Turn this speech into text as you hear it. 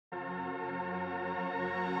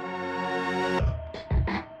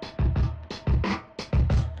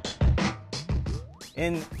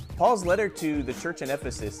In Paul's letter to the church in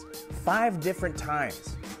Ephesus, 5 different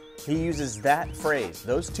times, he uses that phrase,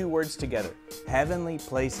 those 2 words together, heavenly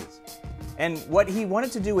places. And what he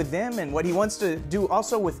wanted to do with them and what he wants to do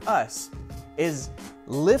also with us is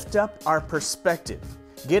lift up our perspective,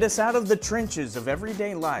 get us out of the trenches of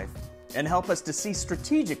everyday life, and help us to see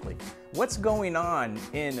strategically what's going on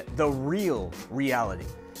in the real reality.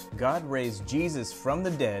 God raised Jesus from the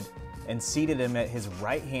dead and seated him at his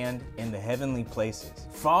right hand in the heavenly places,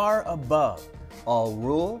 far above all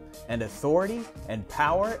rule and authority and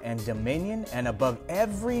power and dominion, and above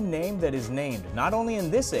every name that is named, not only in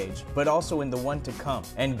this age, but also in the one to come.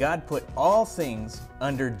 And God put all things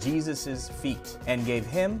under Jesus' feet and gave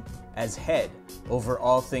him as head over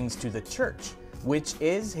all things to the church, which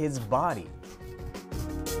is his body,